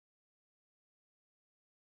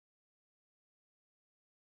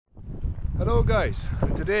Hello guys,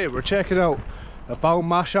 today we're checking out the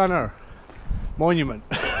Balmashanner Monument.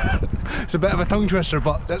 It's a bit of a tongue twister,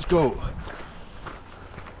 but let's go.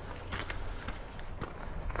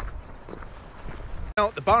 Now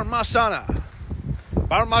the Balmashanner.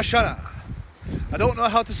 I don't know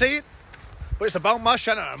how to say it, but it's a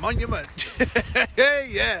Balmashanner Monument.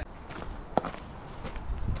 Yeah.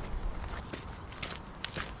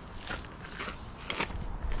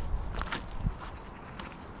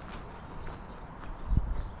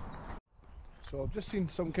 So I've just seen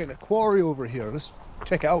some kind of quarry over here. Let's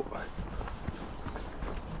check it out.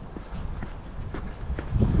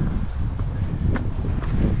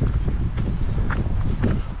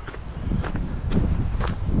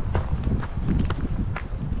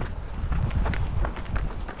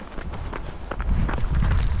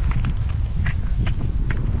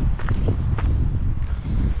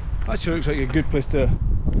 Actually looks like a good place to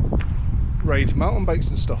ride mountain bikes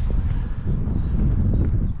and stuff.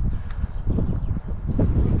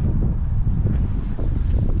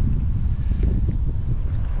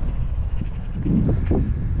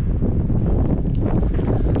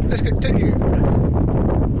 Let's continue.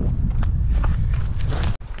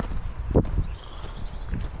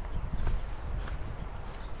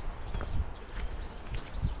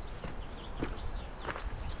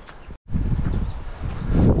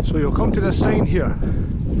 So you'll come to this sign here.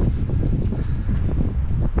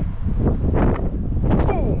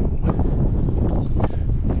 Boom!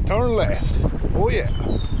 Turn left. Oh yeah.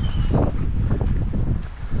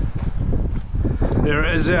 There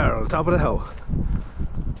it is there on the top of the hill.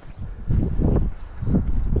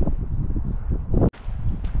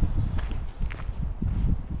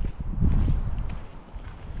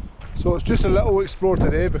 So it's just a little explore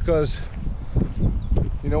today because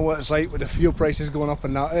you know what it's like with the fuel prices going up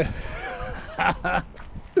and that,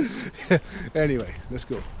 eh? Anyway, let's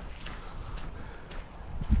go.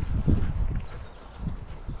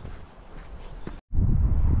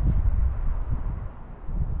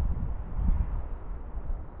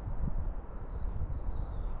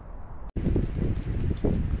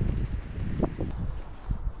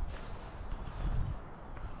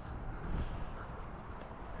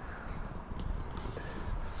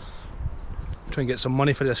 Try and get some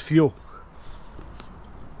money for this fuel.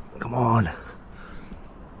 Come on.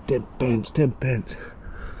 10 pence, 10 pence.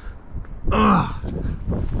 Ah.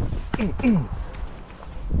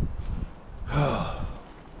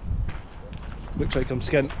 Looks like I'm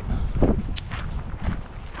skint.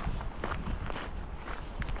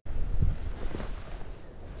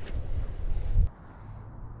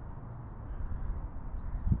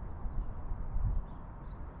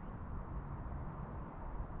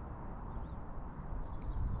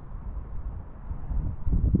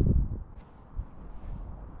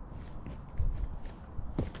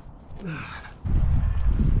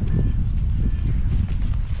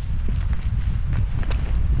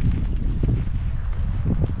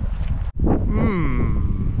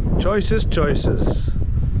 Choices.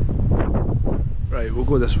 Right, we'll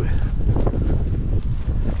go this way.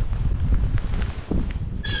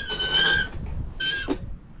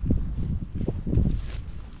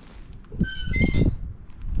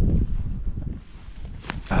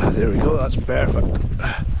 There we go, that's perfect.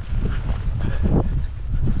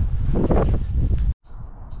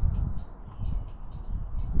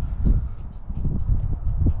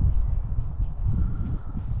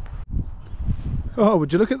 Oh,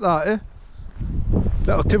 would you look at that, eh?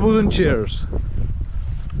 Little tables and chairs.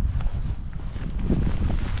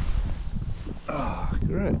 Ah,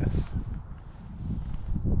 great.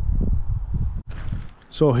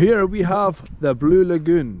 So here we have the Blue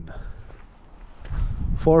Lagoon.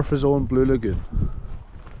 Forth Zone Blue Lagoon.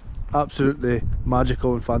 Absolutely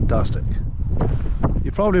magical and fantastic.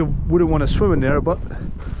 You probably wouldn't want to swim in there, but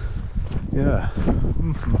yeah.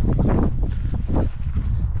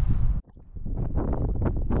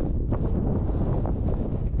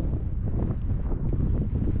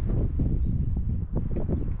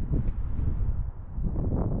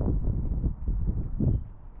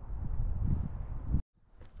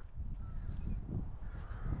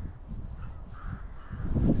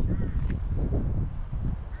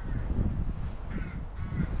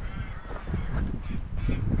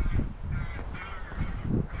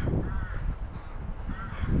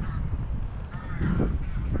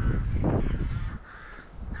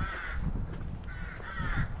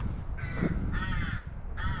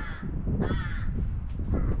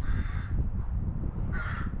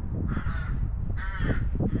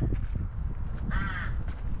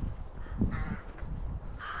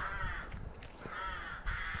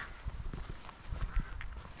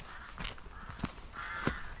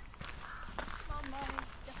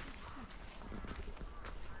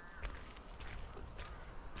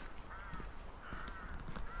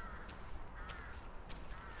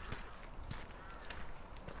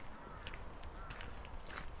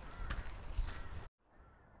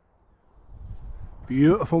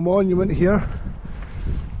 Beautiful monument here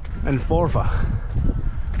in Forfa.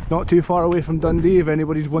 Not too far away from Dundee, if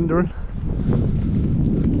anybody's wondering.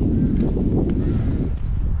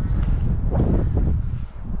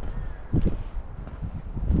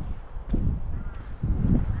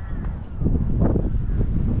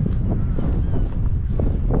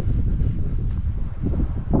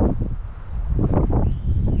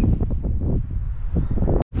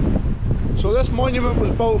 So this monument was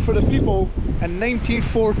built for the people in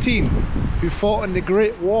 1914 who fought in the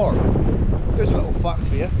Great War. There's a little fact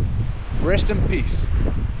for you. Rest in peace.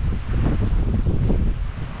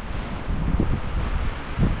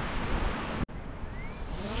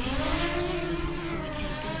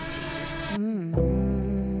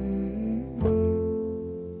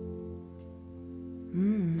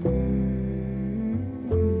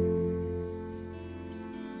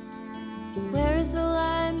 Where is the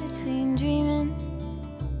line between dreaming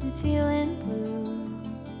and feeling blue?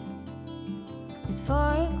 It's 4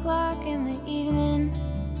 o'clock in the evening.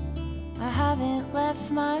 I haven't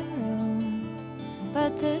left my room,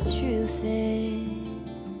 but the truth is,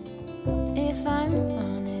 if I'm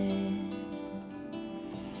honest,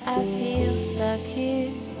 I feel stuck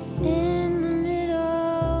here in the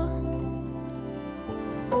middle.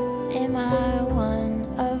 Am I one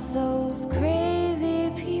of those crazy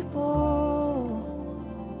people?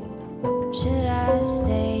 Should I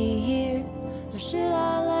stay here or should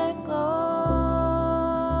I let go?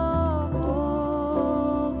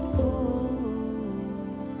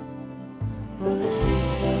 Pull the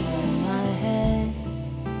sheets over my head,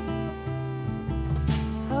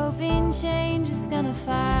 hoping change is gonna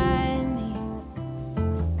find me.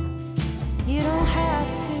 You don't have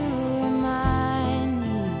to remind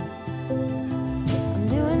me. I'm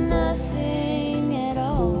doing nothing at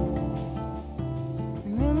all.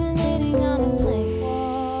 I'm ruminating on a blank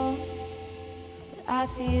wall, but I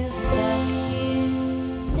feel stuck here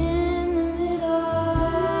in the middle.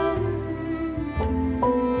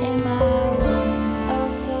 Am I one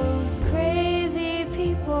of those crazy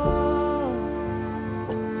people?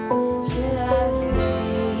 Should I stay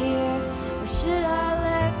here or should I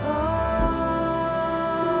let go?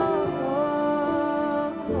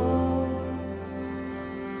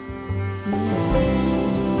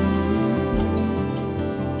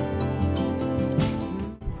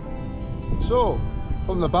 So,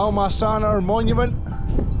 from the Balmashanner Monument,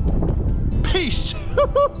 peace!